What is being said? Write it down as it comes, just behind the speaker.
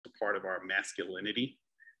part of our masculinity,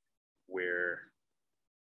 where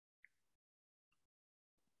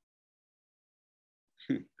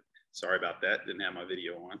sorry about that, didn't have my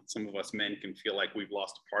video on. Some of us men can feel like we've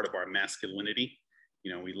lost a part of our masculinity.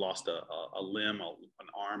 You know, we lost a limb, an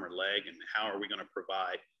arm or leg, and how are we going to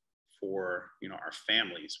provide for, you know, our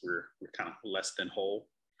families? We're kind of less than whole.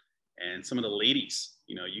 And some of the ladies,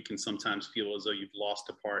 you know, you can sometimes feel as though you've lost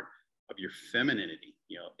a part of your femininity.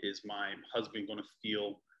 You know, is my husband going to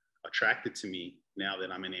feel attracted to me now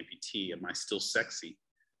that I'm an amputee? Am I still sexy?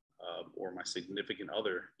 Or my significant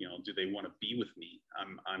other, you know, do they want to be with me?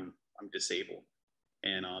 I'm disabled.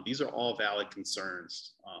 And these are all valid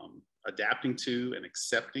concerns. Adapting to and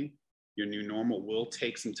accepting your new normal will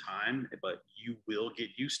take some time, but you will get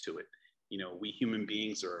used to it. You know, we human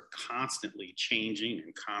beings are constantly changing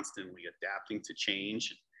and constantly adapting to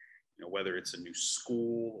change. You know, whether it's a new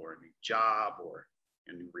school or a new job or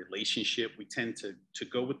a new relationship, we tend to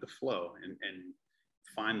go with the flow and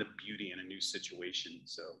find the beauty in a new situation.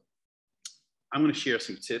 So I'm going to share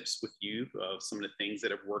some tips with you of some of the things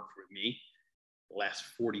that have worked for me the last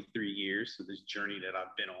 43 years of this journey that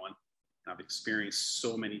I've been on. I've experienced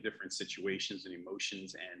so many different situations and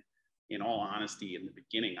emotions. And in all honesty, in the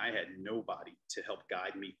beginning, I had nobody to help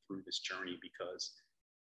guide me through this journey, because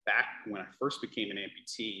back when I first became an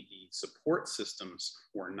amputee, the support systems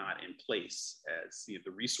were not in place, as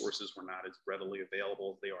the resources were not as readily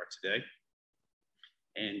available as they are today.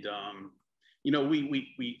 And, you know,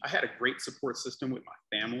 I had a great support system with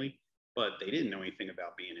my family, but they didn't know anything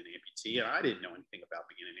about being an amputee, and I didn't know anything about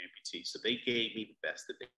being an amputee. So they gave me the best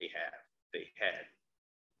that they had.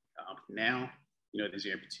 Now, you know, there's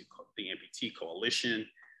the Amputee Coalition.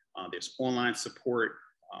 There's online support.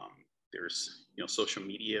 There's, you know, social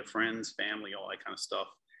media, friends, family, all that kind of stuff.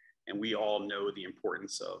 And we all know the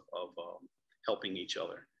importance of helping each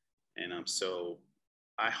other. And so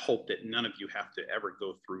I hope that none of you have to ever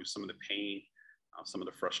go through some of the pain, some of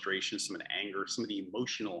the frustration, some of the anger, some of the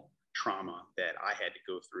emotional trauma that I had to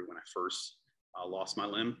go through when I first lost my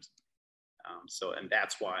limbs. And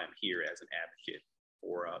that's why I'm here as an advocate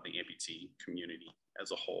for the amputee community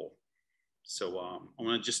as a whole. So I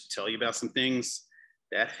want to just tell you about some things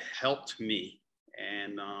that helped me.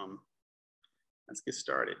 And let's get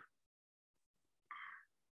started.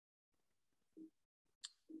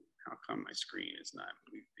 How come my screen is not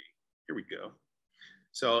moving? Here we go.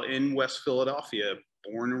 So in West Philadelphia,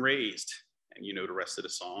 born and raised, and you know the rest of the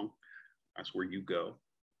song, that's where you go.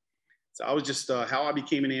 So I was just how I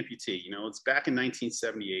became an amputee. You know, it's back in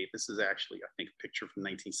 1978. This is actually, I think, a picture from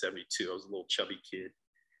 1972. I was a little chubby kid,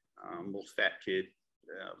 a little fat kid.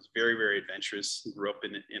 I was very, very adventurous. Grew up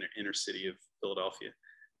in the inner city of Philadelphia.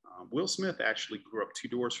 Will Smith actually grew up 2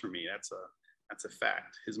 doors from me. That's a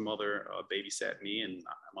fact. His mother babysat me, and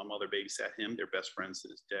my mother babysat him. They're best friends to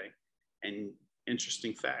this day. And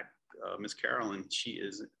interesting fact, Miss Carolyn, she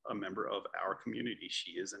is a member of our community.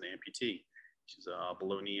 She is an amputee. She's a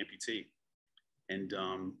below-knee amputee. And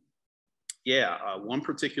one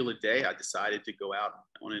particular day, I decided to go out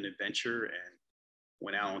on an adventure and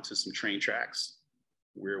went out onto some train tracks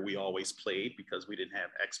where we always played because we didn't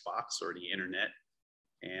have Xbox or the internet.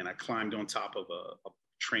 And I climbed on top of a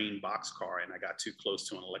train boxcar, and I got too close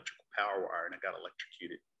to an electrical power wire, and I got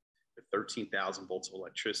electrocuted with 13,000 volts of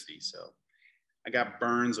electricity. So I got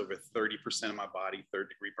burns over 30% of my body,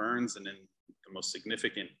 3rd-degree burns. And then the most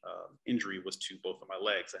significant injury was to both of my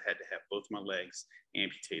legs. I had to have both of my legs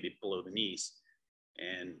amputated below the knees.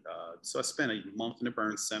 And so I spent a month in the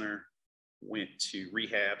burn center, went to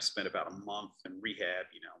rehab, spent about a month in rehab.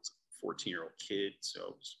 You know, I was a 14-year-old kid. So I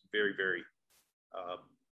was very, very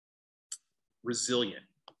resilient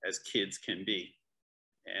as kids can be.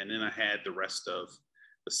 And then I had the rest of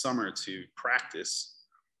the summer to practice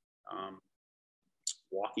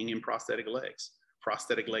walking in prosthetic legs.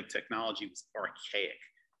 Prosthetic leg technology was archaic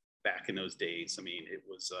back in those days. I mean, it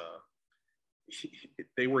was,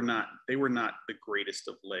 they were not the greatest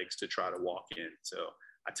of legs to try to walk in. So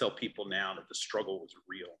I tell people now that the struggle was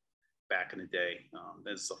real back in the day.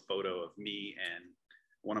 There's a photo of me and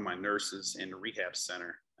one of my nurses in the rehab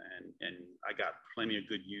center. And I got plenty of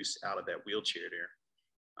good use out of that wheelchair there.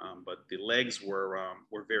 But the legs were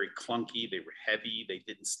very clunky. They were heavy. They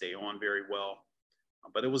didn't stay on very well.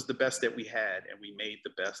 But it was the best that we had, and we made the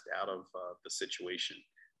best out of the situation,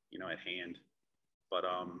 you know, at hand. But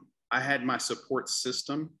I had my support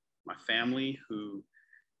system, my family, who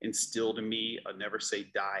instilled in me a never say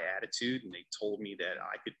die attitude. And they told me that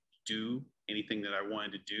I could do anything that I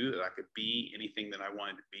wanted to do, that I could be anything that I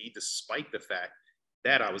wanted to be, despite the fact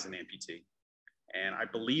that I was an amputee. And I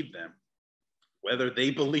believed them, whether they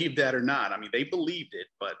believed that or not. I mean, they believed it,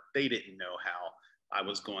 but they didn't know how I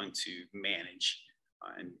was going to manage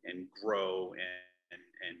and grow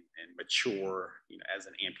and mature, as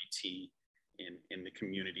an amputee in the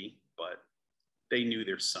community. But they knew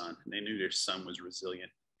their son, and they knew their son was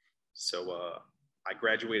resilient. So I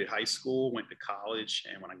graduated high school, went to college,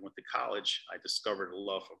 and when I went to college, I discovered a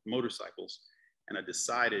love of motorcycles, and I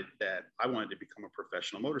decided that I wanted to become a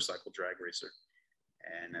professional motorcycle drag racer.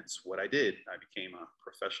 And that's what I did. I became a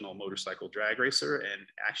professional motorcycle drag racer and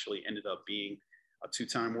actually ended up being a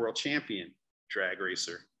two-time world champion drag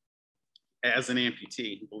racer as an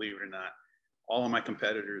amputee, believe it or not. All of my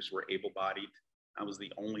competitors were able-bodied. I was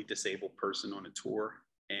the only disabled person on the tour.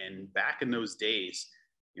 And back in those days,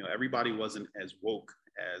 everybody wasn't as woke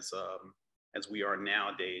as we are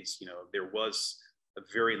nowadays. There was a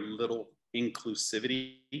very little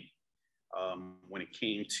inclusivity when it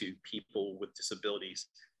came to people with disabilities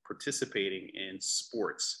participating in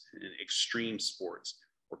sports, in extreme sports,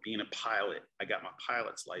 or being a pilot. I got my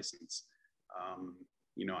pilot's license.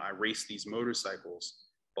 I raced these motorcycles,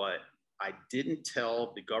 but I didn't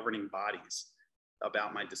tell the governing bodies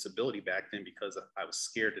about my disability back then because I was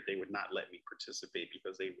scared that they would not let me participate,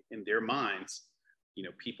 because they, in their minds,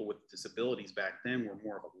 people with disabilities back then were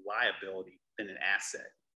more of a liability than an asset.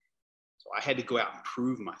 So I had to go out and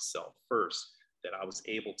prove myself first that I was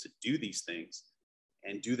able to do these things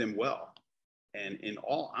and do them well. And in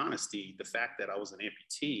all honesty, the fact that I was an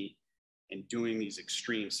amputee and doing these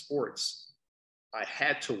extreme sports, I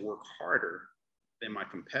had to work harder than my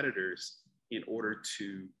competitors in order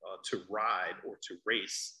to ride or to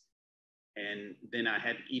race. And then I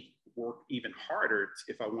had to work even harder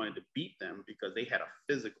if I wanted to beat them, because they had a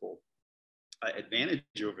physical advantage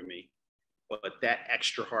over me. But that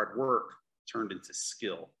extra hard work turned into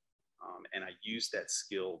skill. And I used that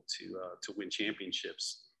skill to win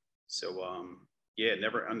championships. So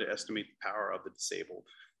never underestimate the power of the disabled.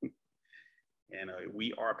 And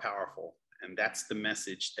we are powerful. And that's the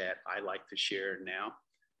message that I like to share now.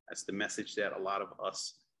 That's the message that a lot of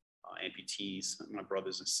us amputees, my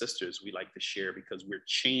brothers and sisters, we like to share, because we're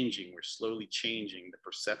slowly changing the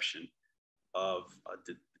perception of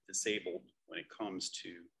the disabled when it comes to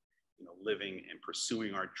living and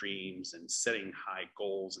pursuing our dreams and setting high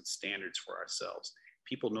goals and standards for ourselves.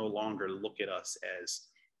 People no longer look at us as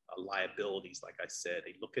liabilities, like I said.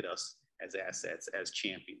 They look at us as assets, as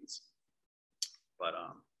champions. But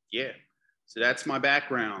so that's my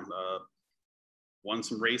background. Won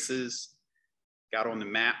some races, got on the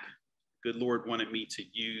map. Good Lord wanted me to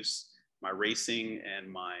use my racing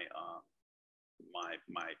and my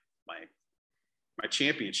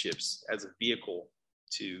championships as a vehicle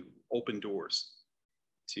to open doors,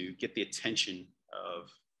 to get the attention of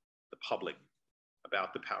the public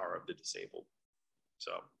about the power of the disabled.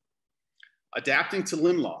 So adapting to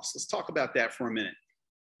limb loss. Let's talk about that for a minute.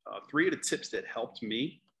 3 of the tips that helped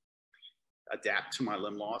me adapt to my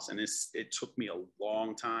limb loss, and it took me a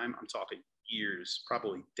long time. I'm talking years,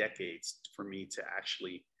 probably decades, for me to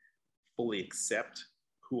actually fully accept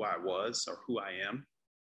who I was or who I am.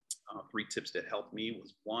 3 tips that helped me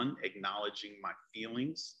was: 1, acknowledging my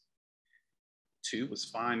feelings. 2 was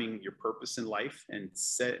finding your purpose in life, and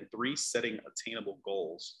 3, setting attainable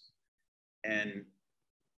goals. And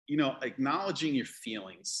acknowledging your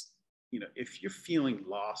feelings. If you're feeling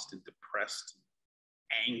lost and depressed,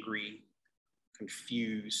 angry,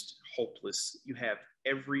 confused, hopeless, you have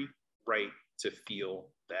every right to feel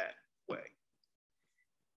that way.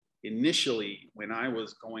 Initially, when I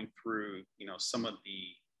was going through, some of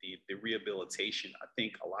the rehabilitation, I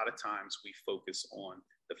think a lot of times we focus on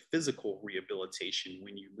the physical rehabilitation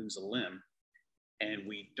when you lose a limb, and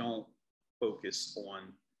we don't focus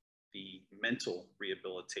on the mental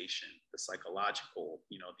rehabilitation, the psychological,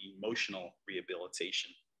 the emotional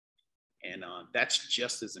rehabilitation. And that's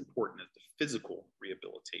just as important as the physical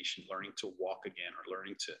rehabilitation, learning to walk again, or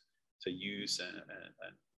learning to use an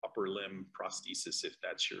upper limb prosthesis if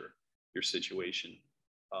that's your situation.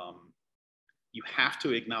 You have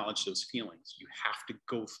to acknowledge those feelings. You have to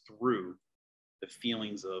go through the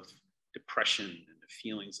feelings of depression and the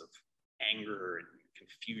feelings of anger and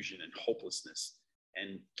confusion and hopelessness.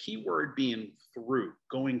 And keyword being through,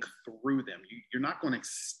 going through them. You're not going to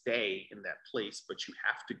stay in that place, but you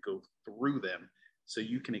have to go through them so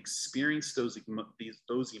you can experience those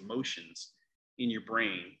emotions in your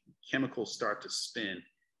brain. Chemicals start to spin.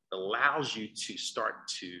 It allows you to start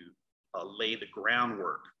to lay the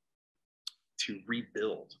groundwork to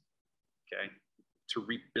rebuild, okay? To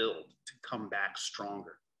rebuild, to come back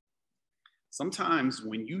stronger. Sometimes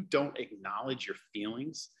when you don't acknowledge your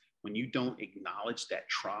feelings, when you don't acknowledge that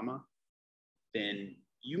trauma, then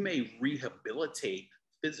you may rehabilitate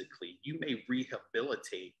physically, you may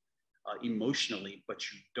rehabilitate emotionally,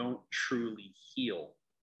 but you don't truly heal.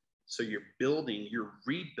 So you're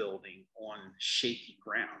rebuilding on shaky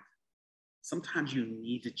ground. Sometimes you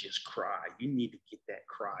need to just cry. You need to get that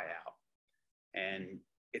cry out. And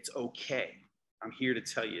it's okay. I'm here to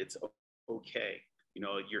tell you it's okay. You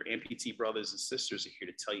know, your amputee brothers and sisters are here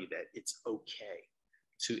to tell you that it's okay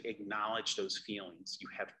to acknowledge those feelings. You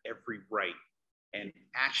have every right. And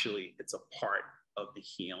actually, it's a part of the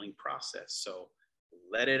healing process. So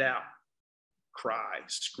let it out, cry,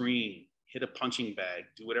 scream, hit a punching bag,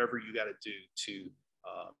 do whatever you got to do to, you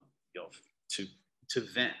know, to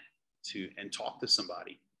vent, and talk to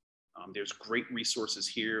somebody. There's great resources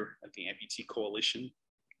here at the Amputee Coalition.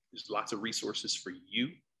 There's lots of resources for you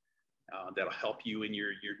that'll help you in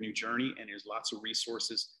your new journey. And there's lots of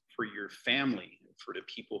resources for your family, for the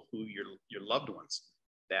people who your loved ones,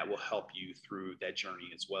 that will help you through that journey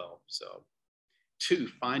as well. So 2,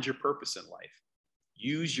 find your purpose in life.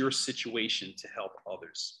 Use your situation to help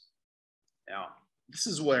others. Now, this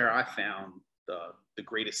is where I found the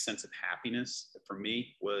greatest sense of happiness for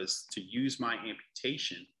me, was to use my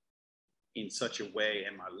amputation in such a way,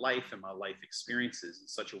 in my life and my life experiences, in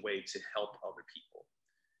such a way to help other people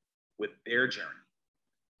with their journey.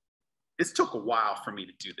 This took a while for me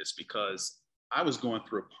to do this, because I was going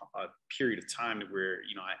through a period of time where,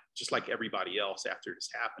 you know, just like everybody else after this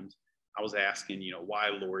happened, I was asking, you know, why,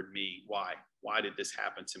 Lord, me? Why? Why did this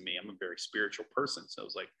happen to me? I'm a very spiritual person. So I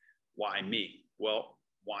was like, why me? Well,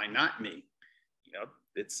 why not me? You know,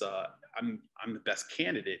 it's I'm the best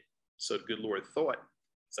candidate. So the good Lord thought,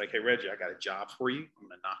 it's like, hey, Reggie, I got a job for you. I'm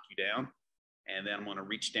going to knock you down, and then I'm going to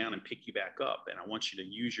reach down and pick you back up. And I want you to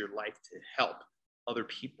use your life to help other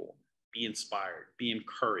people be inspired, be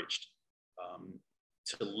encouraged,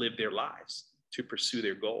 to live their lives, to pursue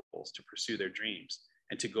their goals, to pursue their dreams,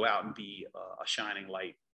 and to go out and be a shining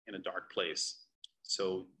light in a dark place.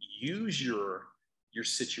 So use your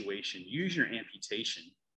situation, use your amputation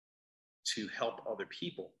to help other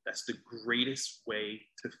people. That's the greatest way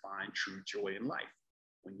to find true joy in life.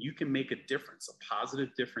 When you can make a difference, a positive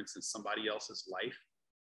difference in somebody else's life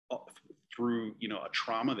through, you know, a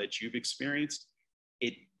trauma that you've experienced,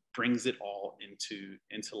 it brings it all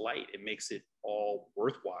into light. It makes it all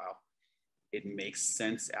worthwhile. It makes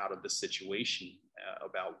sense out of the situation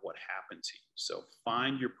about what happened to you. So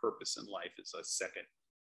find your purpose in life is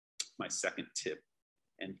my second tip.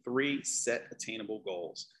 And 3, set attainable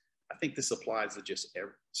goals. I think this applies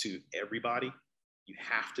to everybody. You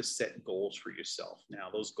have to set goals for yourself. Now,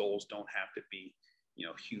 those goals don't have to be, you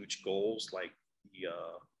know, huge goals like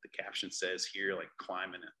the caption says here, like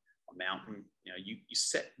climbing a mountain. You know, you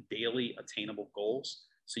set daily attainable goals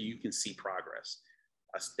so you can see progress.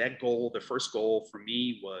 That goal, the first goal for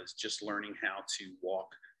me, was just learning how to walk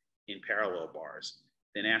in parallel bars.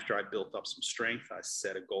 Then after I built up some strength, I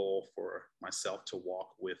set a goal for myself to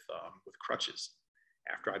walk with crutches.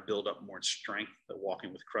 After I build up more strength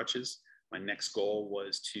walking with crutches, my next goal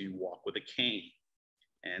was to walk with a cane.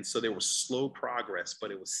 And so there was slow progress,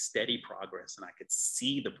 but it was steady progress, and I could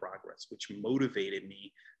see the progress, which motivated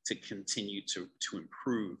me to continue to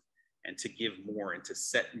improve and to give more and to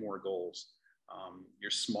set more goals.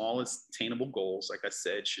 Your smallest attainable goals, like I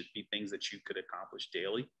said, should be things that you could accomplish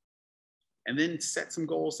daily. And then set some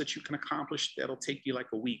goals that you can accomplish that'll take you like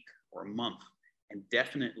a week or a month, and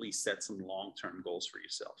definitely set some long-term goals for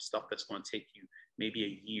yourself, stuff that's going to take you maybe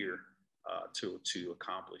a year to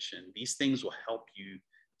accomplish. And these things will help you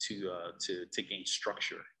to gain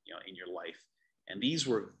structure, you know, in your life. And these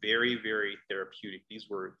were very, very therapeutic. These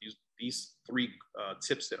 3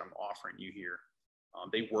 tips that I'm offering you here.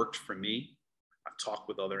 They worked for me. I've talked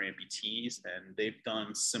with other amputees, and they've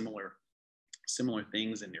done similar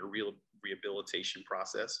things in their rehabilitation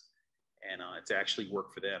process, and it's actually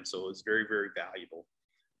worked for them. So it's very, very valuable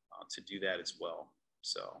to do that as well.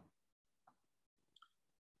 So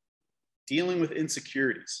dealing with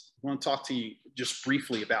insecurities. I want to talk to you just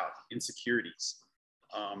briefly about insecurities.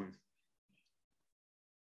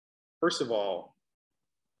 First of all,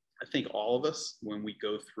 I think all of us, when we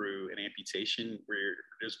go through an amputation,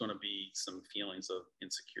 there's going to be some feelings of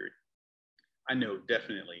insecurity. I know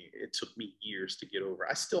definitely it took me years to get over.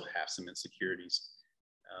 I still have some insecurities.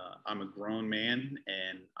 I'm a grown man,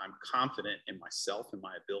 and I'm confident in myself and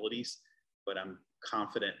my abilities, but I'm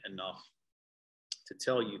confident enough to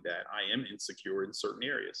tell you that I am insecure in certain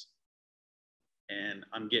areas. And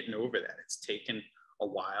I'm getting over that. It's taken a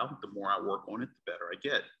while. The more I work on it, the better I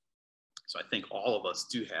get. So I think all of us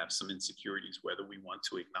do have some insecurities, whether we want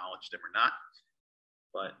to acknowledge them or not.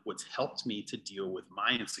 But what's helped me to deal with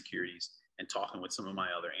my insecurities, and talking with some of my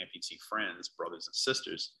other amputee friends, brothers and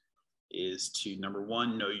sisters, is to, number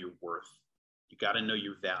one, know your worth. You got to know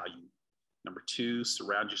your value. Number two,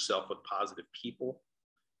 surround yourself with positive people,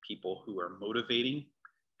 people who are motivating,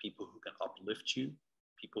 people who can uplift you,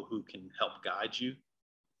 people who can help guide you.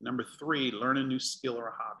 Number three, learn a new skill or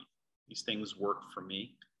a hobby. These things work for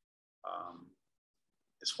me.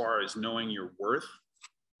 As far as knowing your worth,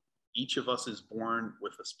 each of us is born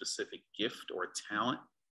with a specific gift or a talent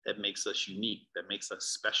that makes us unique, that makes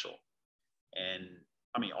us special. And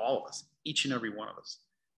I mean, all of us, each and every one of us.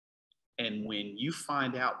 And when you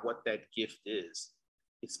find out what that gift is,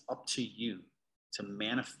 it's up to you to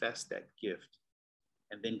manifest that gift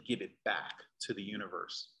and then give it back to the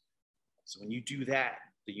universe. So when you do that,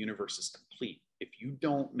 the universe is complete. If you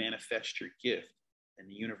don't manifest your gift, then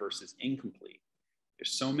the universe is incomplete.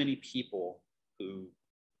 There's so many people who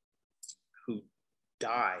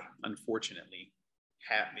die, unfortunately,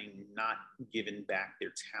 having not given back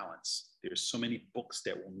their talents. There's so many books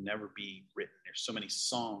that will never be written. There's so many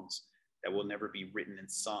songs that will never be written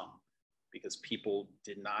and sung because people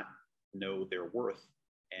did not know their worth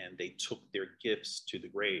and they took their gifts to the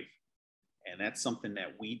grave. And that's something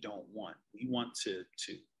that we don't want. We want to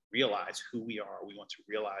realize who we are. We want to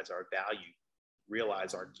realize our value,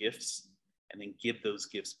 realize our gifts, and then give those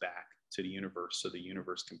gifts back to the universe so the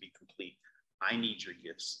universe can be complete. I need your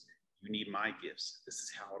gifts. You need my gifts. This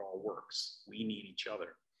is how it all works. We need each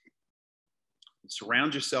other. And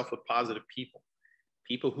surround yourself with positive people,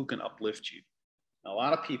 people who can uplift you. Now, a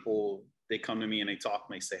lot of people, they come to me and they talk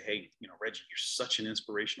and they say, hey, Reggie, you're such an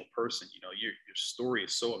inspirational person. Your story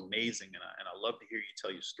is so amazing. And I love to hear you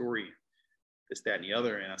tell your story, this, that, and the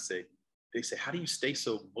other. And they say, how do you stay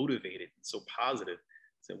so motivated and so positive?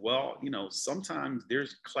 I said, well, sometimes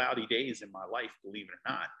there's cloudy days in my life, believe it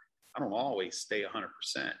or not. I don't always stay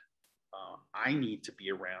 100%. I need to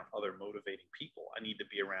be around other motivating people. I need to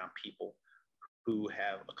be around people who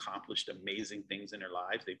have accomplished amazing things in their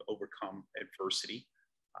lives. They've overcome adversity.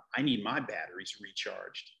 I need my batteries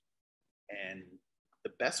recharged. And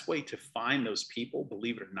the best way to find those people,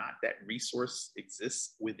 believe it or not, that resource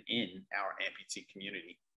exists within our amputee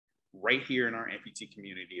community. Right here in our amputee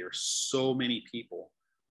community are so many people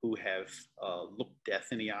who have looked death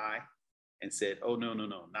in the eye and said, oh, no,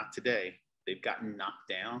 not today. They've gotten knocked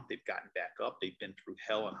down. They've gotten back up. They've been through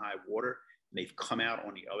hell and high water. And they've come out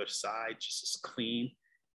on the other side just as clean.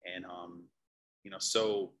 And,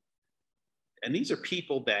 and these are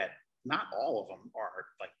people that not all of them are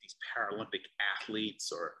like these Paralympic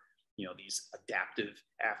athletes or, these adaptive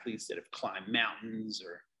athletes that have climbed mountains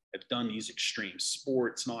or have done these extreme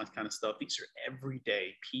sports and all that kind of stuff. These are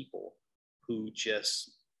everyday people who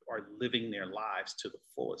just are living their lives to the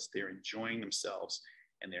fullest. They're enjoying themselves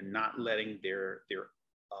and they're not letting their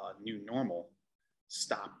new normal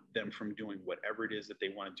stop them from doing whatever it is that they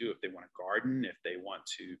want to do. If they want to garden, if they want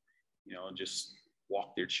to, just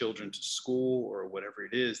walk their children to school or whatever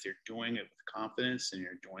it is, they're doing it with confidence and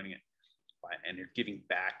they're doing it and they're giving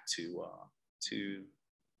back to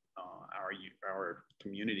our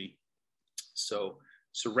community. So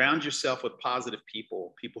surround yourself with positive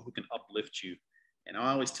people, people who can uplift you. And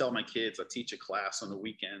I always tell my kids, I teach a class on the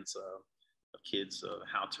weekends of kids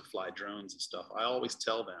how to fly drones and stuff. I always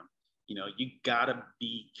tell them, you gotta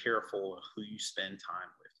be careful of who you spend time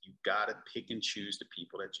with. You gotta pick and choose the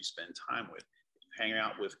people that you spend time with. If you hang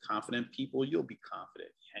out with confident people, you'll be confident.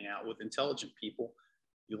 If you hang out with intelligent people,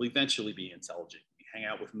 you'll eventually be intelligent. If you hang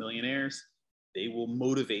out with millionaires, they will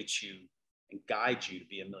motivate you and guide you to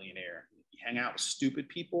be a millionaire. If you hang out with stupid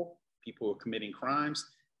people, people who are committing crimes,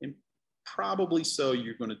 and probably so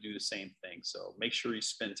you're going to do the same thing. So make sure you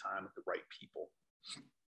spend time with the right people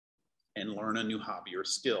and learn a new hobby or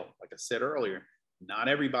skill. Like I said earlier, not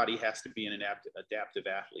everybody has to be an adaptive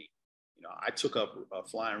athlete. I took up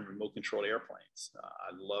flying remote controlled airplanes.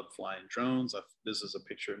 I love flying drones. This is a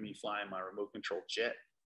picture of me flying my remote controlled jet.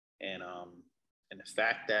 And the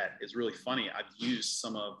fact that is really funny, I've used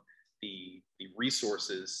some of the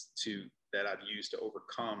resources that I've used to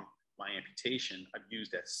overcome my amputation. I've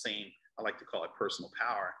used that same, I like to call it personal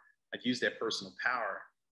power. I've used that personal power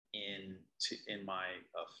in my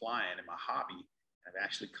flying and my hobby. I've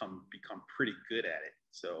actually become pretty good at it.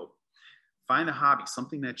 So find a hobby,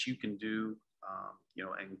 something that you can do,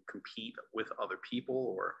 and compete with other people,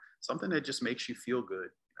 or something that just makes you feel good.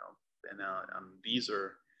 And these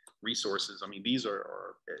are resources. I mean, these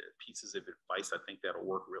are pieces of advice I think that'll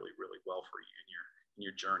work really, really well for you in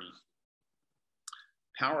your journey.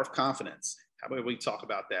 Power of confidence. How about we talk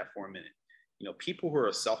about that for a minute? People who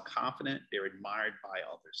are self-confident, they're admired by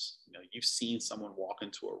others. You've seen someone walk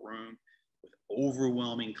into a room with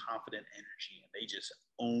overwhelming confident energy and they just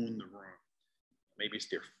own the room. Maybe it's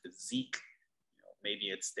their physique, maybe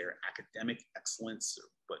it's their academic excellence,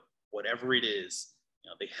 but whatever it is,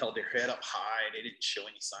 they held their head up high. They didn't show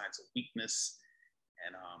any signs of weakness.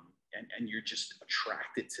 And you're just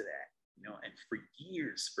attracted to that, and for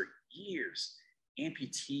years,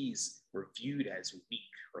 amputees were viewed as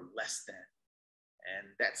weak or less than. And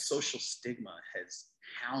that social stigma has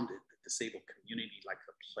hounded the disabled community like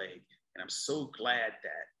the plague. And I'm so glad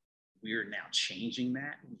that we're now changing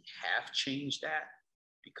that. We have changed that,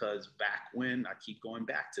 because back when, I keep going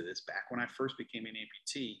back to this, back when I first became an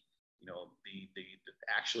amputee,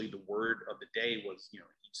 actually the word of the day was,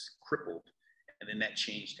 he's crippled. And then that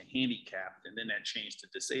changed to handicapped, and then that changed to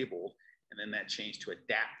disabled, and then that changed to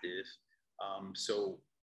adaptive. So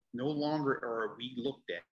no longer are we looked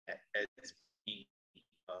at as being,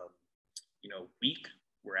 weak.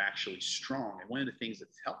 We're actually strong. And one of the things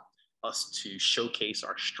that's helped us to showcase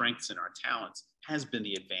our strengths and our talents has been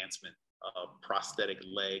the advancement of prosthetic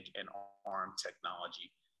leg and arm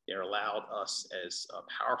technology. They're allowed us as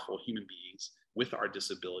powerful human beings with our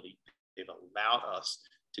disability. They've allowed us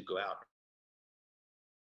to go out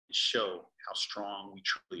and show how strong we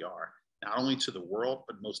truly are, not only to the world,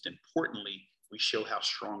 but most importantly, we show how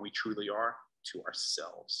strong we truly are to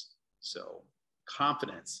ourselves. So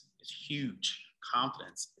confidence is huge.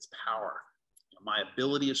 Confidence is power. My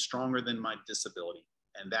ability is stronger than my disability,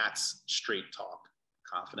 and that's straight talk.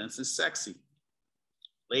 Confidence is sexy.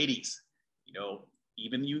 Ladies,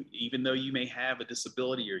 even though you may have a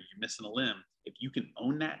disability or you're missing a limb, if you can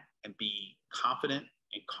own that and be confident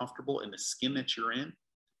and comfortable in the skin that you're in,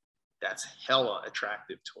 that's hella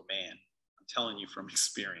attractive to a man. I'm telling you from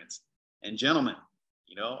experience. And gentlemen,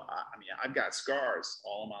 I've got scars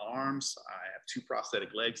all on my arms. I have 2 prosthetic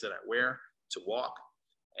legs that I wear to walk.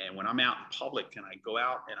 And when I'm out in public and I go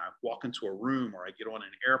out and I walk into a room, or I get on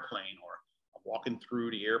an airplane, or I'm walking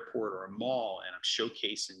through the airport or a mall, and I'm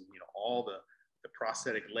showcasing, all the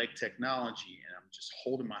prosthetic leg technology, and I'm just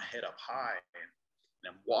holding my head up high,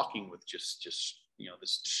 and I'm walking with just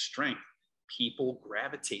this strength, people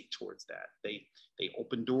gravitate towards that. They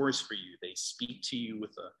open doors for you. They speak to you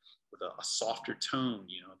with a softer tone.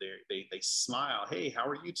 They smile. Hey, how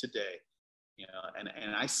are you today?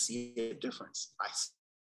 And I see a difference. I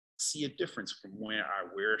see a difference from where I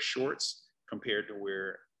wear shorts compared to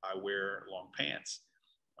where I wear long pants.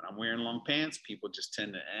 When I'm wearing long pants, people just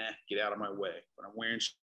tend to get out of my way. When I'm wearing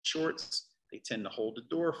shorts, they tend to hold the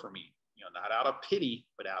door for me, not out of pity,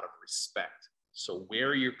 but out of respect. So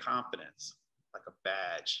wear your confidence like a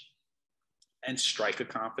badge and strike a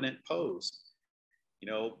confident pose.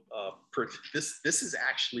 This is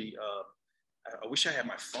actually, I wish I had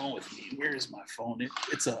my phone with me. Where is my phone?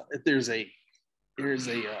 There's a oh man,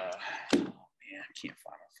 I can't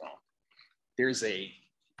find my phone. There was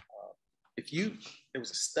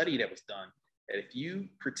a study that was done that if you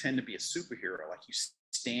pretend to be a superhero, like you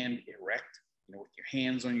stand erect, with your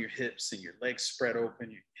hands on your hips and your legs spread open,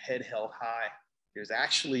 your head held high, there's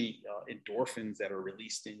actually endorphins that are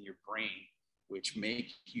released in your brain, which make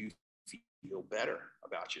you feel better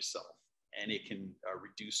about yourself. And it can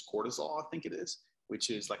reduce cortisol, I think it is, which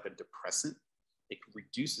is like a depressant. It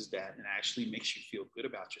reduces that and actually makes you feel good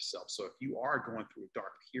about yourself. So if you are going through a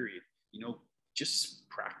dark period, just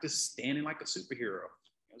practice standing like a superhero.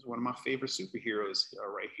 It was one of my favorite superheroes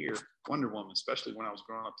right here, Wonder Woman, especially when I was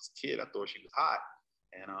growing up as a kid. I thought she was hot.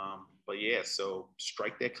 And, but yeah, so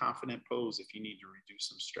strike that confident pose if you need to reduce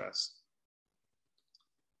some stress.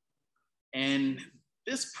 And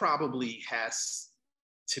this probably has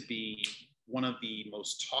to be one of the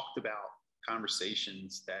most talked about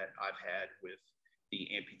conversations that I've had with the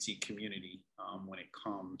amputee community when it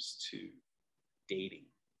comes to dating,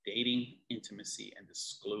 intimacy, and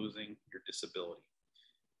disclosing your disability.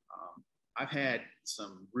 I've had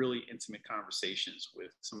some really intimate conversations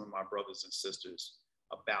with some of my brothers and sisters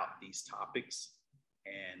about these topics.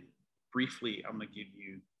 And briefly, I'm going to give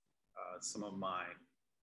you some of my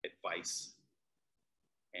advice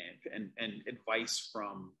and advice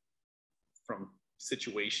from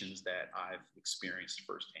situations that I've experienced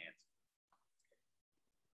firsthand.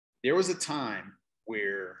 There was a time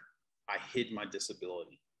where I hid my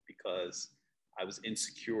disability because I was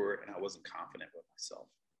insecure and I wasn't confident with myself.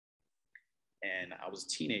 And I was a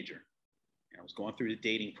teenager and I was going through the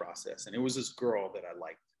dating process, and there was this girl that I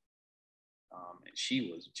liked. And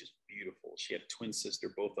she was just beautiful. She had a twin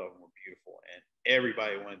sister. Both of them were beautiful. And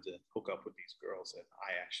everybody wanted to hook up with these girls. And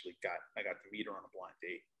I got to meet her on a blind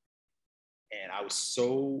date. And I was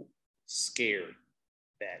so scared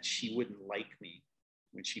that she wouldn't like me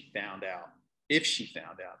when she found out, if she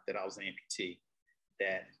found out that I was an amputee,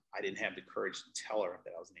 that I didn't have the courage to tell her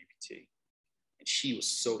that I was an amputee. And she was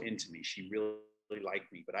so into me. She really, really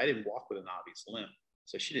liked me, but I didn't walk with an obvious limp.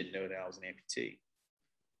 So she didn't know that I was an amputee.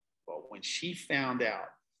 when she found out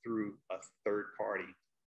through a third party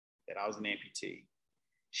that I was an amputee,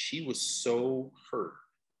 she was so hurt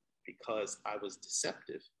because I was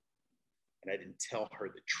deceptive and I didn't tell her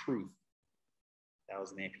the truth that I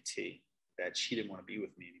was an amputee, that she didn't want to be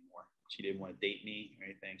with me anymore. She didn't want to date me or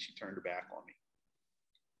anything. She turned her back on me.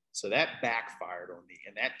 So that backfired on me,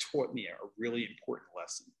 and that taught me a really important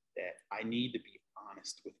lesson, that I need to be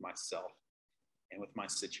honest with myself and with my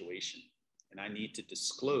situation. And I need to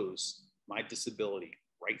disclose my disability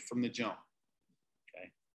right from the jump.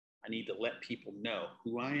 Okay. I need to let people know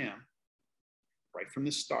who I am right from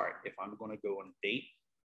the start. If I'm going to go on a date,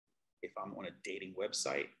 if I'm on a dating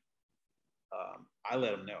website, I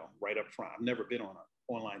let them know right up front. I've never been on an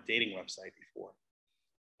online dating website before,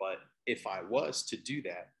 but if I was to do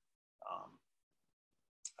that,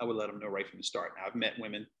 I would let them know right from the start. Now, I've met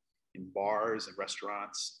women in bars and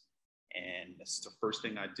restaurants, and that's the first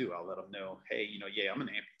thing I do. I'll let them know, hey, yeah, I'm an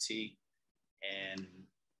amputee, and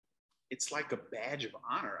it's like a badge of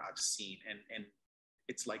honor I've seen, and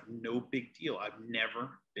it's like no big deal. I've never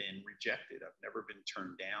been rejected. I've never been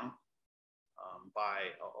turned down by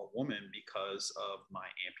a woman because of my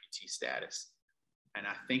amputee status. And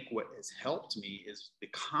I think what has helped me is the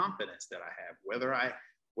confidence that I have. Whether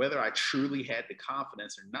I truly had the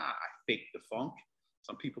confidence or not, I faked the funk.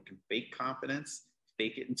 Some people can fake confidence,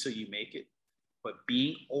 fake it until you make it. But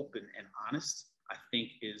being open and honest, I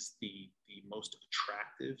think, is the most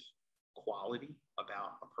attractive quality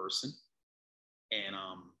about a person. And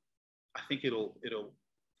I think it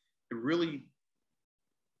really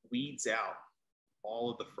weeds out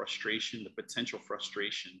all of the frustration, the potential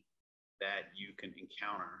frustration that you can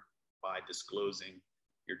encounter by disclosing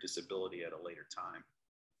your disability at a later time.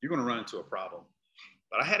 You're going to run into a problem.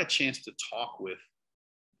 But I had a chance to talk with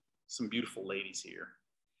some beautiful ladies here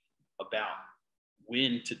about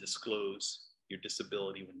when to disclose your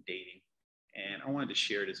disability when dating. And I wanted to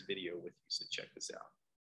share this video with you, so check this out.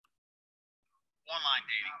 Online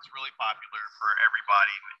dating is really popular for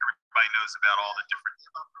everybody. Everybody knows about all the different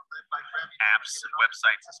apps and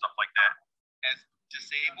websites and stuff like that. As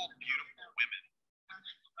disabled, beautiful women,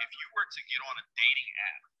 if you were to get on a dating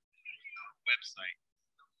app website,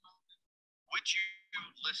 would you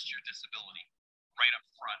list your disability right up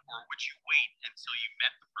front, or would you wait until you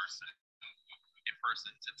met the person in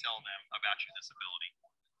person to tell them about your disability?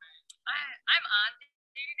 I'm on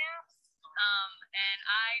dating apps, and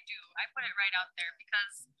I put it right out there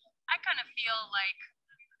because I kind of feel like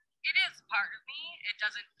it is part of me. It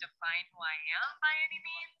doesn't define who I am by any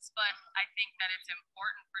means, but I think that it's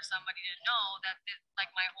important for somebody to know that it's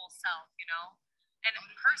like my whole self, And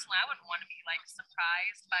personally, I wouldn't want to be like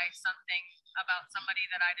surprised by something about somebody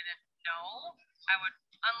that I didn't know. I would,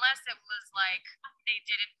 unless it was like they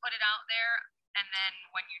didn't put it out there, and then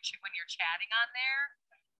when you're chatting on there,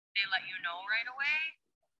 they let you know right away.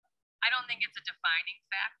 I don't think it's a defining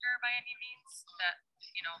factor by any means that,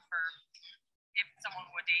 for if someone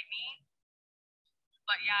would date me.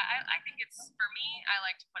 But yeah, I think it's, for me, I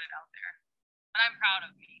like to put it out there. But I'm proud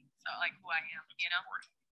of me, so like who I am,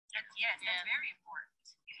 That's very important.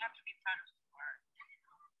 You have to be proud of who you are.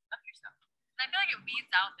 Love yourself. And I feel like it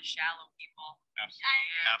weeds out the shallow people.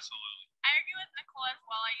 Absolutely. Absolutely. I agree with Nicole as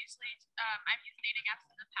well. I usually, I've used dating apps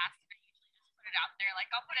in the past, and I usually just put it out there.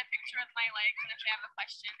 Like, I'll put a picture of my legs, and if they have a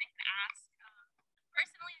question, they can ask.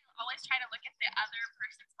 Personally, I always try to look at the other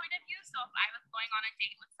person's point of view. So if I was going on a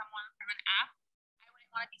date with someone from an app, I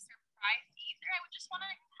wouldn't want to be surprised either. I would just want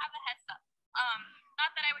to have a heads up.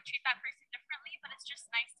 Not that I would treat that person differently, but it's just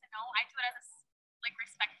nice to know. I do it as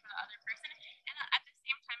respect for the other person, and at the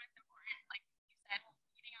same time, it's important. Like you said,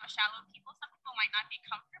 getting out shallow people. Some people might not be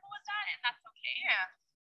comfortable with that, and that's okay. Yeah,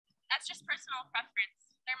 that's just personal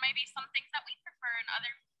preference. There might be some things that we prefer in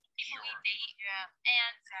other people we date,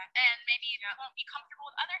 and maybe you won't be comfortable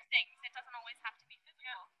with other things. It doesn't always have to be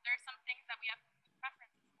physical. There are some things that we have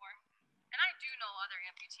preferences for. And I do know other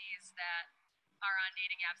amputees that are on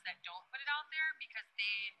dating apps that don't put it out there because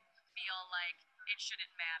they feel like it shouldn't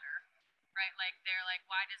matter, right? Like they're like,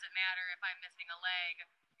 why does it matter if I'm missing a leg?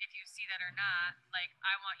 If you see that or not, like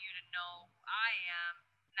I want you to know who I am,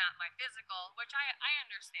 not my physical, which I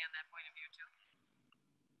understand that point of view too.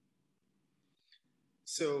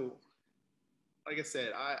 So, like I said,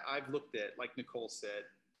 I've looked at, like Nicole said,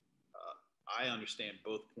 I understand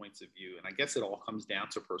both points of view. And I guess it all comes down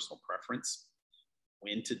to personal preference,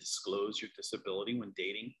 when to disclose your disability when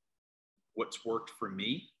dating, what's worked for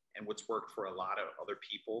me and what's worked for a lot of other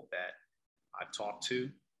people that I've talked to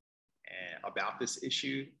about this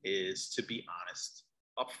issue is to be honest,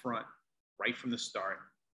 upfront, right from the start.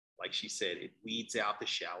 Like she said, it weeds out the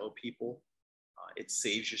shallow people. It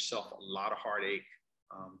saves yourself a lot of heartache,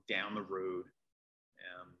 down the road.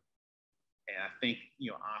 And I think,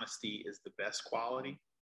 honesty is the best quality.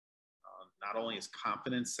 Not only is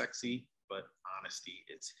confidence sexy, but honesty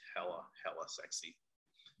is hella sexy.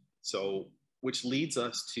 So, which leads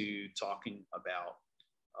us to talking about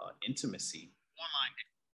intimacy.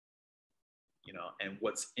 And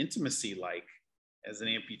what's intimacy like as an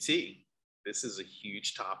amputee? This is a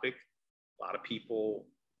huge topic. A lot of people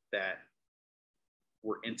that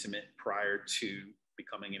were intimate prior to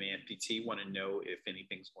becoming an amputee want to know if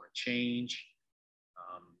anything's going to change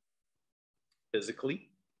physically,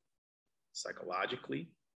 psychologically,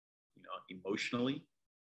 emotionally.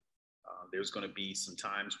 There's going to be some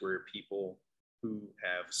times where people who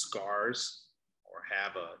have scars or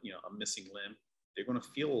have a missing limb, they're going to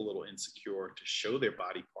feel a little insecure to show their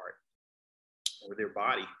body part or their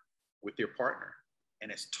body with their partner.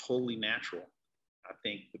 And it's totally natural. I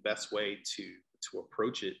think the best way to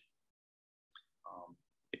approach it,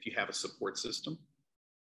 if you have a support system,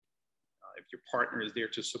 if your partner is there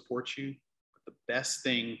to support you, but the best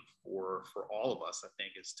thing for all of us, I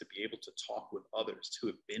think, is to be able to talk with others who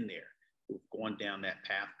have been there, who have gone down that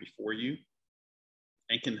path before you,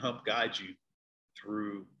 and can help guide you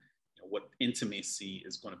through what intimacy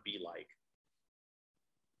is going to be like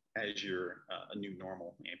as you're a new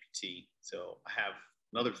normal amputee. So I have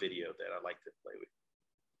another video that I like to play with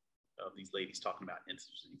of these ladies talking about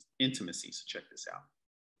intimacy. So check this out.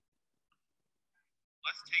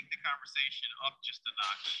 Let's take the conversation up just a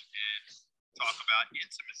notch and talk about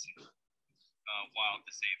intimacy while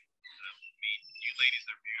disabled. I mean, you ladies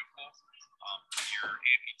are beautiful. You're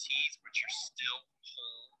amputees, but you're still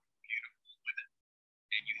whole, beautiful women.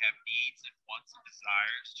 And you have needs and wants and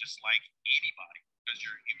desires just like anybody, because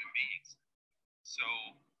you're human beings. So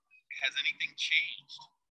has anything changed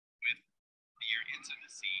with your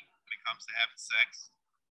intimacy when it comes to having sex?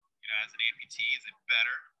 As an amputee, is it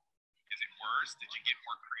better? Is it worse? Did you get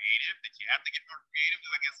more creative? Did you have to get more creative?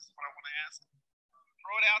 I guess is what I want to ask.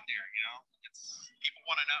 Throw it out there, It's people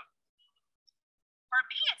want to know. For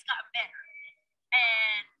me, it's gotten better.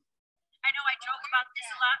 And I know I joke about this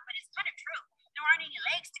a lot, but it's kind of true. There aren't any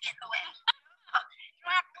legs to get in the way. You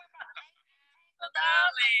don't have to worry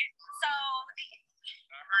about legs. So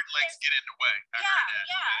I heard legs get in the way. I heard that.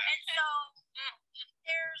 Yeah. And so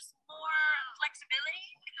there's more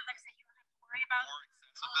flexibility because, like I said, you don't have to worry about more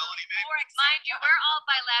accessibility, maybe. Mind you, we're all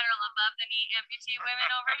bilateral above the knee amputee women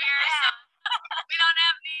over here, so we don't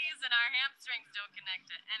have knees and our hamstrings don't connect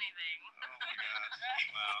to anything. Oh my gosh!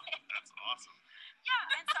 Wow, that's awesome.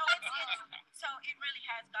 Yeah, and so it really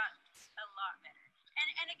has gotten a lot better.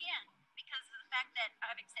 And again, because of the fact that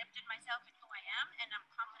I've accepted myself and who I am, and I'm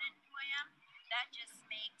confident in who I am, that just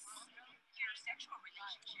makes your sexual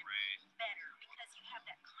relationship better because you have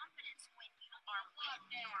that confidence when you are with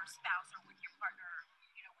your spouse or with your partner,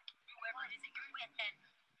 with whoever it is that you're with, and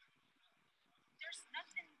there's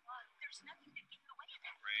nothing to get in the way of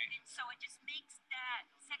that. Right. And so it just makes that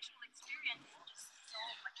sexual experience just so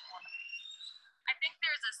much more. I think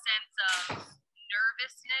there's a sense of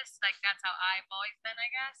nervousness, like that's how I've always been, I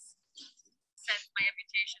guess, since my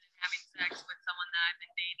amputation and having sex with someone that I've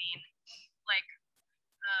been dating. Like,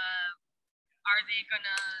 are they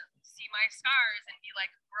gonna see my scars and be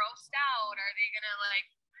like grossed out? Are they gonna like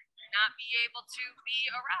not be able to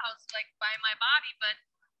be aroused like by my body? But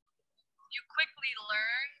you quickly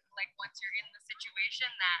learn, like once you're in the situation,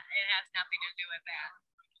 that it has nothing to do with that.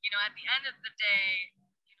 At the end of the day,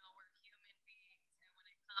 we're human beings, and when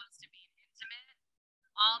it comes to being intimate,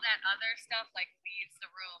 all that other stuff like leaves the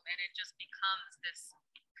room, and it just becomes this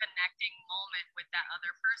connecting moment with that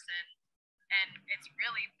other person, and it's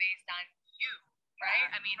really based on you, right?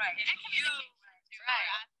 I mean, if you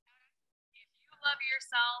love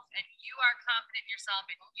yourself and you are confident in yourself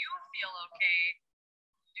and you feel okay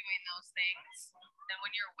doing those things, then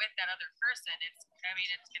when you're with that other person, it's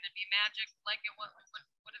going to be magic like it would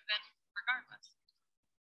have been regardless.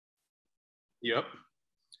 Yep.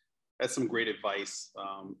 That's some great advice,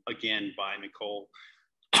 again, by Nicole.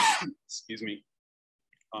 Excuse me.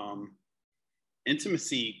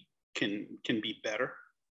 Intimacy can be better.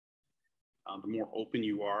 The more open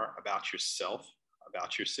you are about yourself,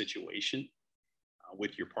 about your situation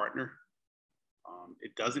with your partner.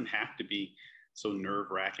 It doesn't have to be so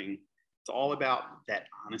nerve-wracking. It's all about that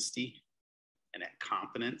honesty and that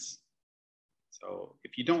confidence. So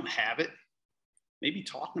if you don't have it, maybe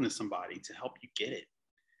talking to somebody to help you get it.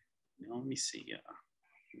 Let me see.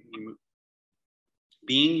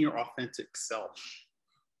 Being your authentic self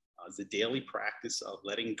is a daily practice of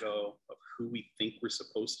letting go of who we think we're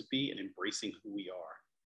supposed to be and embracing who we are.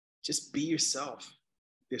 Just be yourself.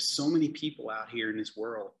 There's so many people out here in this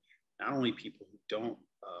world, not only people who don't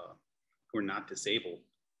who are not disabled,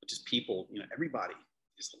 but just people, you know, everybody.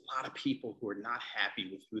 There's a lot of people who are not happy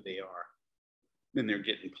with who they are. Then they're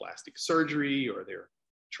getting plastic surgery or they're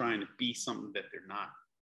trying to be something that they're not.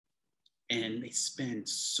 And they spend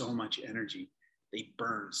so much energy. They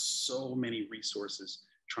burn so many resources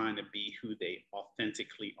trying to be who they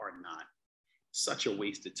authentically are not. Such a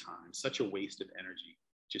waste of time, such a waste of energy.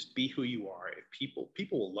 Just be who you are. If people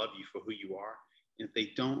will love you for who you are. And if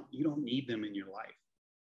they don't, you don't need them in your life.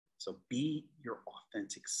 So be your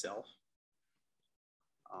authentic self.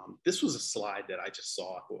 This was a slide that I just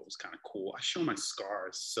saw. I thought it was kind of cool. I show my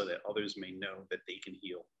scars so that others may know that they can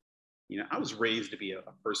heal. You know, I was raised to be a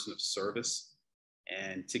person of service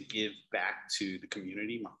and to give back to the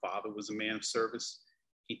community. My father was a man of service.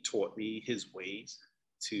 He taught me his ways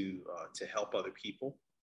to help other people.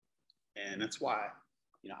 And that's why,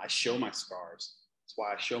 you know, I show my scars. That's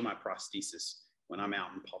why I show my prosthesis when I'm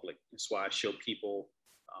out in public. That's why I show people,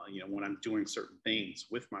 you know, when I'm doing certain things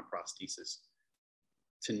with my prosthesis,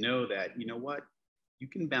 to know that, you know what, you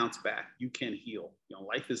can bounce back, you can heal. You know,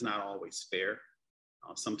 life is not always fair.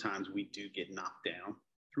 Sometimes we do get knocked down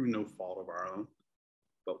through no fault of our own,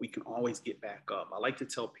 but we can always get back up. I like to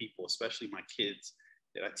tell people, especially my kids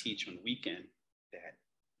that I teach on the weekend, that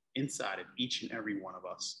inside of each and every one of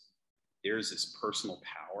us, there's this personal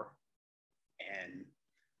power. And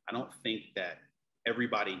I don't think that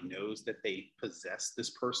everybody knows that they possess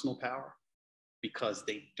this personal power because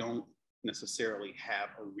they don't necessarily have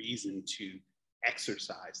a reason to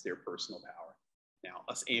exercise their personal power. Now,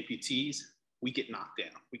 us amputees, we get knocked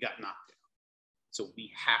down. We got knocked down. So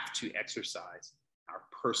we have to exercise our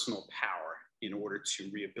personal power in order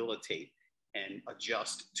to rehabilitate and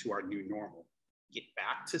adjust to our new normal. Get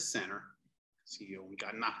back to center. So, you know, we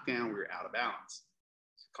got knocked down, we were out of balance.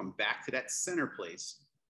 Come back to that center place.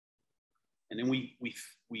 And then we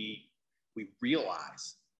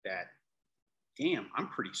realize that, damn, I'm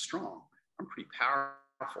pretty strong. I'm pretty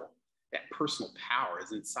powerful. That personal power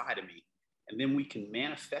is inside of me. And then we can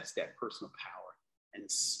manifest that personal power and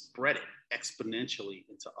spread it exponentially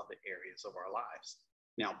into other areas of our lives.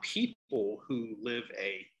 Now, people who live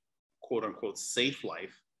a quote unquote safe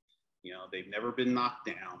life, you know, they've never been knocked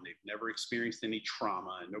down, they've never experienced any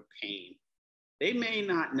trauma and no pain. They may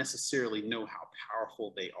not necessarily know how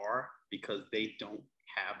powerful they are because they don't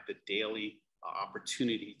have the daily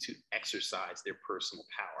opportunity to exercise their personal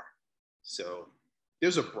power. So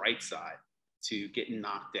there's a bright side to getting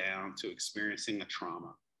knocked down, to experiencing a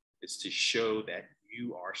trauma. It's to show that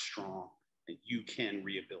you are strong and you can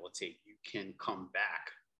rehabilitate. You can come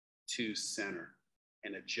back to center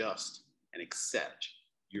and adjust and accept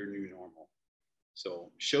your new normal.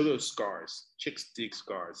 So show those scars. Chicks dig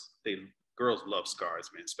scars. Girls love scars,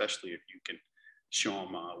 man, especially if you can show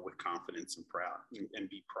them with confidence and proud and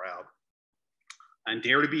be proud. And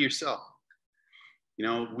dare to be yourself. You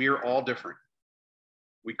know, we're all different.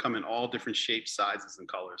 We come in all different shapes, sizes, and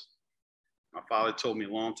colors. My father told me a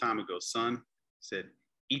long time ago, son, he said,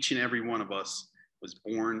 each and every one of us was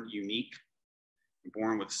born unique,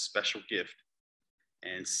 born with a special gift.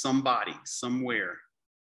 And somebody, somewhere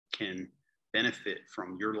can benefit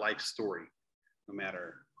from your life story, no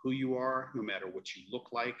matter who you are, no matter what you look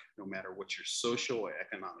like, no matter what your social or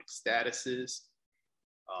economic status is.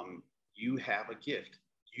 You have a gift.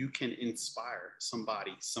 You can inspire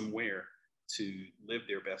somebody somewhere to live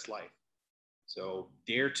their best life. So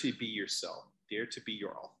dare to be yourself. Dare to be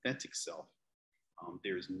your authentic self.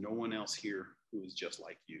 There is no one else here who is just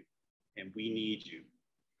like you, and we need you.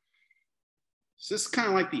 So this is kind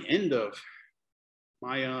of like the end of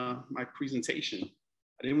my my presentation.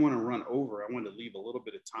 I didn't want to run over. I wanted to leave a little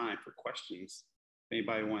bit of time for questions. If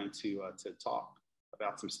anybody wanted to talk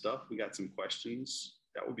about some stuff, we got some questions.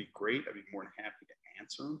 That would be great. I'd be more than happy to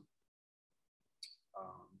answer them.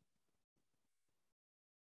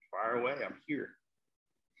 Fire away. I'm here.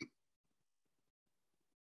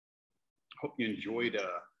 Hope you enjoyed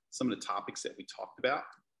some of the topics that we talked about.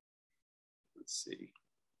 Let's see.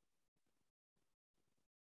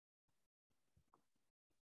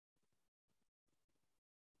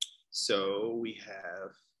 So we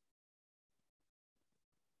have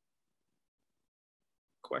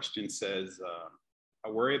question says, I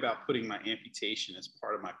worry about putting my amputation as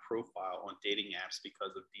part of my profile on dating apps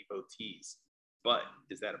because of devotees, but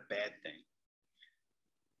is that a bad thing?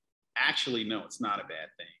 Actually, no, it's not a bad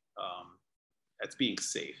thing. That's being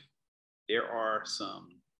safe. There are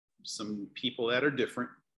some people that are different.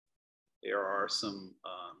 There are some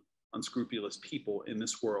unscrupulous people in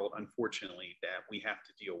this world, unfortunately, that we have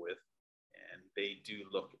to deal with. And they do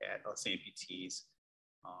look at us amputees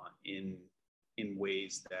in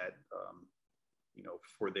ways that, you know,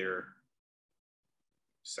 for their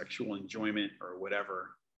sexual enjoyment or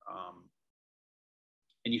whatever.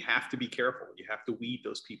 And you have to be careful. You have to weed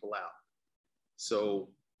those people out. So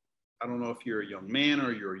I don't know if you're a young man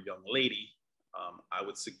or you're a young lady. I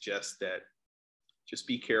would suggest that just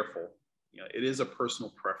be careful. You know, it is a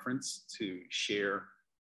personal preference to share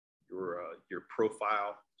your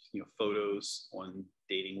profile, you know, photos on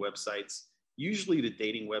dating websites. Usually the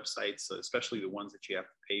dating websites, especially the ones that you have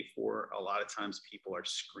to pay for, a lot of times people are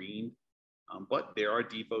screened. But there are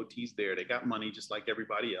devotees there. They got money just like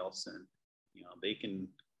everybody else, and you know they can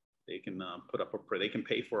they can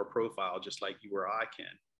pay for a profile just like you or I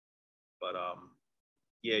can. But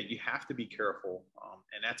yeah, you have to be careful,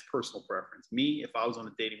 and that's personal preference. Me, if I was on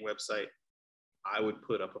a dating website, I would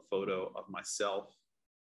put up a photo of myself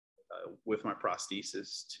with my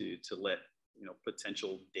prosthesis to let you know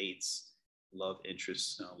potential dates, love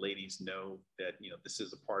interests, ladies know that you know this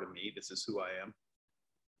is a part of me. This is who I am.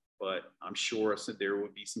 But I'm sure so there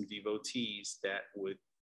would be some devotees that would,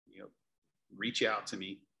 you know, reach out to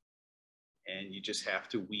me, and you just have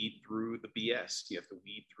to weed through the BS. You have to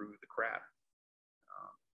weed through the crap,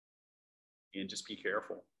 and just be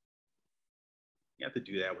careful. You have to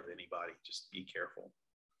do that with anybody. Just be careful.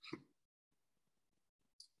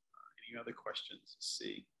 Any other questions? Let's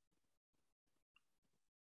see.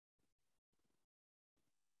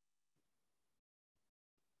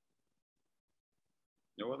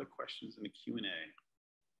 No other questions in the Q&A.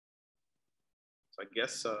 So I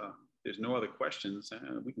guess there's no other questions.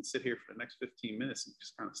 We can sit here for the next 15 minutes and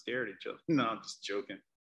just kind of stare at each other. No, I'm just joking.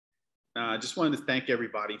 I just wanted to thank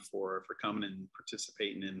everybody for coming and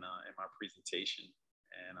participating in my presentation.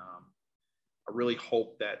 And I really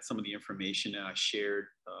hope that some of the information that I shared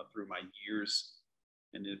through my years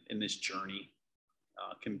in this journey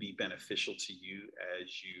can be beneficial to you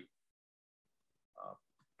as you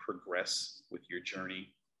progress with your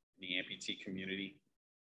journey in the amputee community.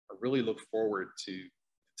 I really look forward to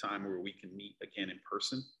the time where we can meet again in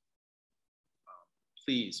person.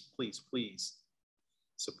 Please, please, please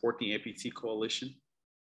support the Amputee Coalition.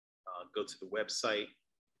 Go to the website,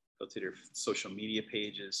 go to their social media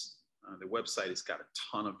pages. The website has got a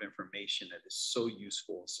ton of information that is so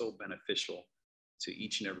useful and so beneficial to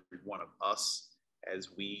each and every one of us as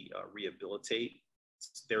we rehabilitate.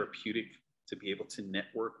 It's therapeutic to be able to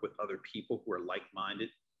network with other people who are like-minded,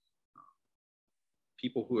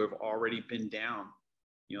 people who have already been down,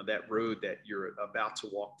 you know, that road that you're about to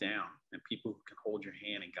walk down, and people who can hold your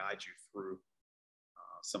hand and guide you through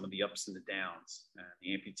some of the ups and the downs. And the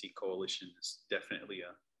Amputee Coalition is definitely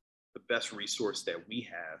the best resource that we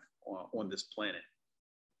have on this planet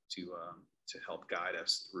to help guide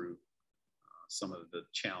us through some of the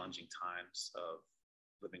challenging times of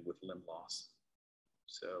living with limb loss.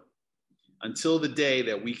 So until the day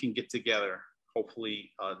that we can get together,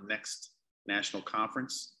 hopefully next national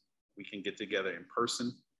conference, we can get together in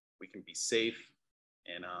person, we can be safe,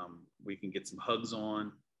 and we can get some hugs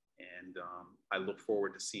on. And I look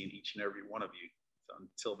forward to seeing each and every one of you. So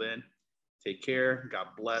until then, take care, God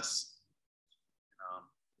bless.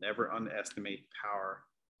 Never underestimate the power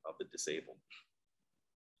of the disabled.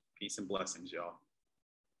 Peace and blessings, y'all.